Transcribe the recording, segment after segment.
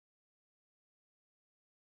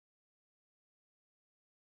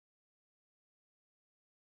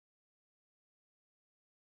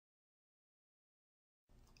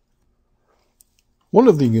One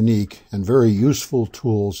of the unique and very useful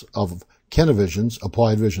tools of Canavision's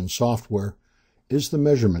Applied Vision software is the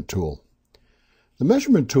measurement tool. The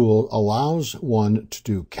measurement tool allows one to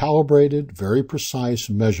do calibrated, very precise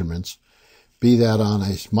measurements, be that on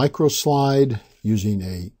a microslide using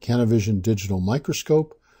a Canavision digital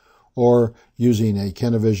microscope or using a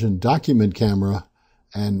Canavision document camera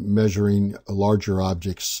and measuring larger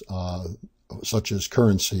objects such as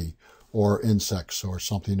currency or insects or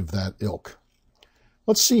something of that ilk.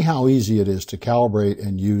 Let's see how easy it is to calibrate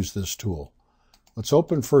and use this tool. Let's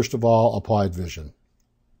open, first of all, Applied Vision.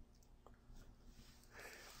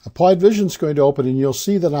 Applied Vision is going to open, and you'll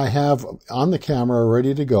see that I have on the camera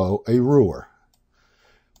ready to go a ruler.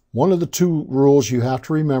 One of the two rules you have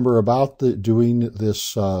to remember about doing this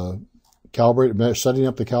setting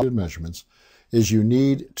up the calibrated measurements is you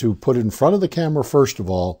need to put in front of the camera, first of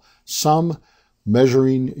all, some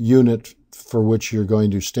measuring unit for which you're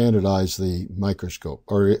going to standardize the microscope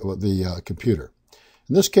or the computer.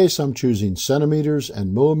 In this case, I'm choosing centimeters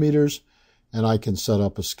and millimeters, and I can set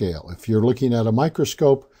up a scale. If you're looking at a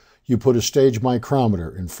microscope, you put a stage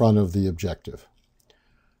micrometer in front of the objective.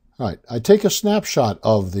 All right, I take a snapshot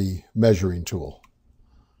of the measuring tool,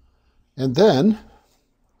 and then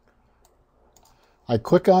I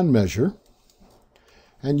click on Measure,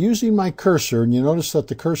 and using my cursor, and you notice that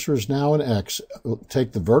the cursor is now an X,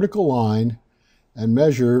 take the vertical line and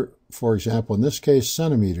measure, for example, in this case,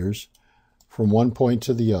 centimeters from one point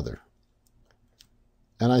to the other.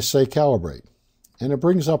 And I say Calibrate. And it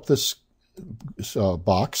brings up this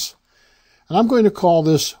box. And I'm going to call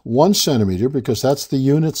this 1 centimeter because that's the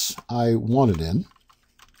units I want it in.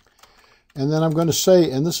 And then I'm going to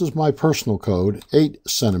say, and this is my personal code, 8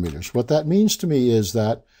 centimeters. What that means to me is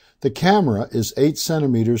that the camera is 8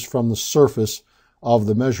 centimeters from the surface of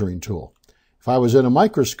the measuring tool. If I was in a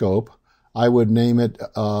microscope, I would name it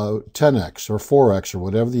 10x or 4x or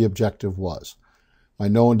whatever the objective was. My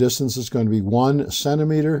known distance is going to be 1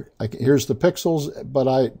 centimeter. Here's the pixels, but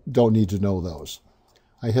I don't need to know those.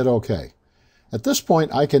 I hit OK. At this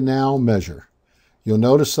point, I can now measure. You'll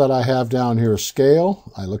notice that I have down here a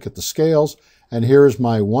scale. I look at the scales, and here is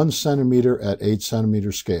my 1 centimeter at 8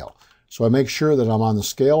 centimeter scale. So I make sure that I'm on the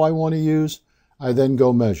scale I want to use. I then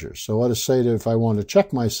go measure. So let us say that if I want to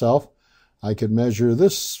check myself, I could measure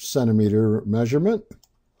this centimeter measurement.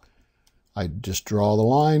 I just draw the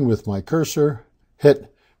line with my cursor,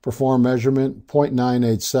 hit Perform Measurement,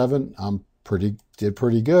 0.987. Did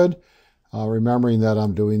pretty good. Remembering that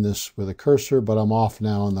I'm doing this with a cursor, but I'm off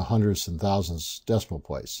now in the hundredths and thousandths decimal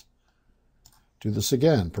place. Do this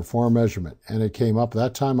again, Perform Measurement, and it came up.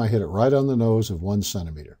 That time I hit it right on the nose of 1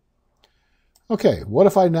 centimeter. Okay, what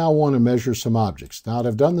if I now want to measure some objects? Now that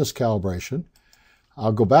I've done this calibration,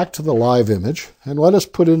 I'll go back to the live image, and let us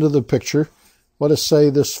put into the picture, let us say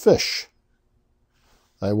this fish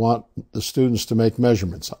I want the students to make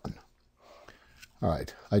measurements on. All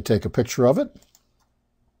right, I take a picture of it.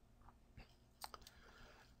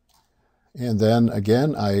 And then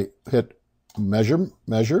again, I hit Measure.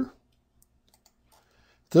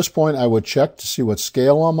 At this point, I would check to see what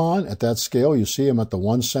scale I'm on. At that scale, you see I'm at the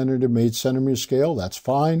 1 centimeter to 8 centimeter scale. That's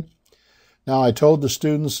fine. Now, I told the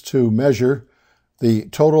students to measure the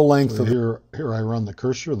total length of here I run the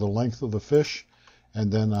cursor, the length of the fish,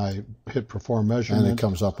 and then I hit Perform Measurement. And it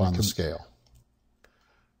comes up on the scale.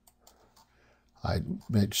 I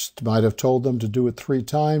might have told them to do it 3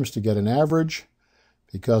 times to get an average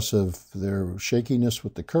because of their shakiness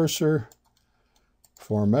with the cursor.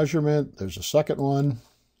 Perform Measurement. There's a second one.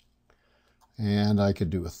 And I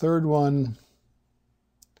could do a third one.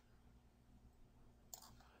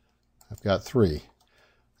 I've got 3.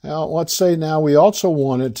 Now, let's say now we also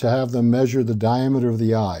wanted to have them measure the diameter of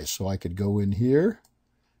the eye. So I could go in here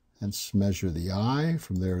and measure the eye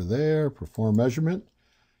from there to there, Perform Measurement.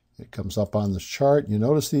 It comes up on this chart. You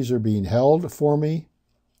notice these are being held for me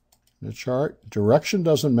in the chart. Direction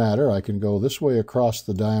doesn't matter. I can go this way across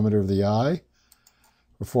the diameter of the eye,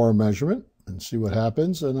 Perform Measurement, and see what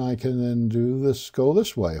happens, and I can then go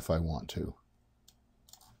this way if I want to.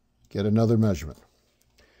 Get another measurement.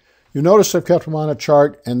 You notice I've kept them on a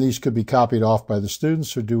chart, and these could be copied off by the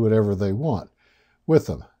students or do whatever they want with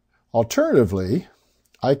them. Alternatively,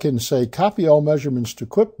 I can say copy all measurements to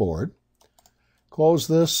clipboard, close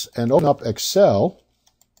this, and open up Excel,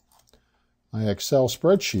 my Excel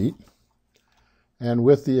spreadsheet, and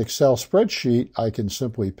with the Excel spreadsheet, I can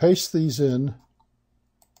simply paste these in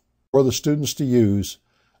for the students to use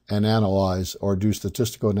and analyze or do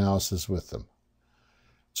statistical analysis with them.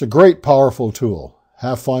 It's a great, powerful tool.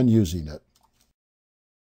 Have fun using it.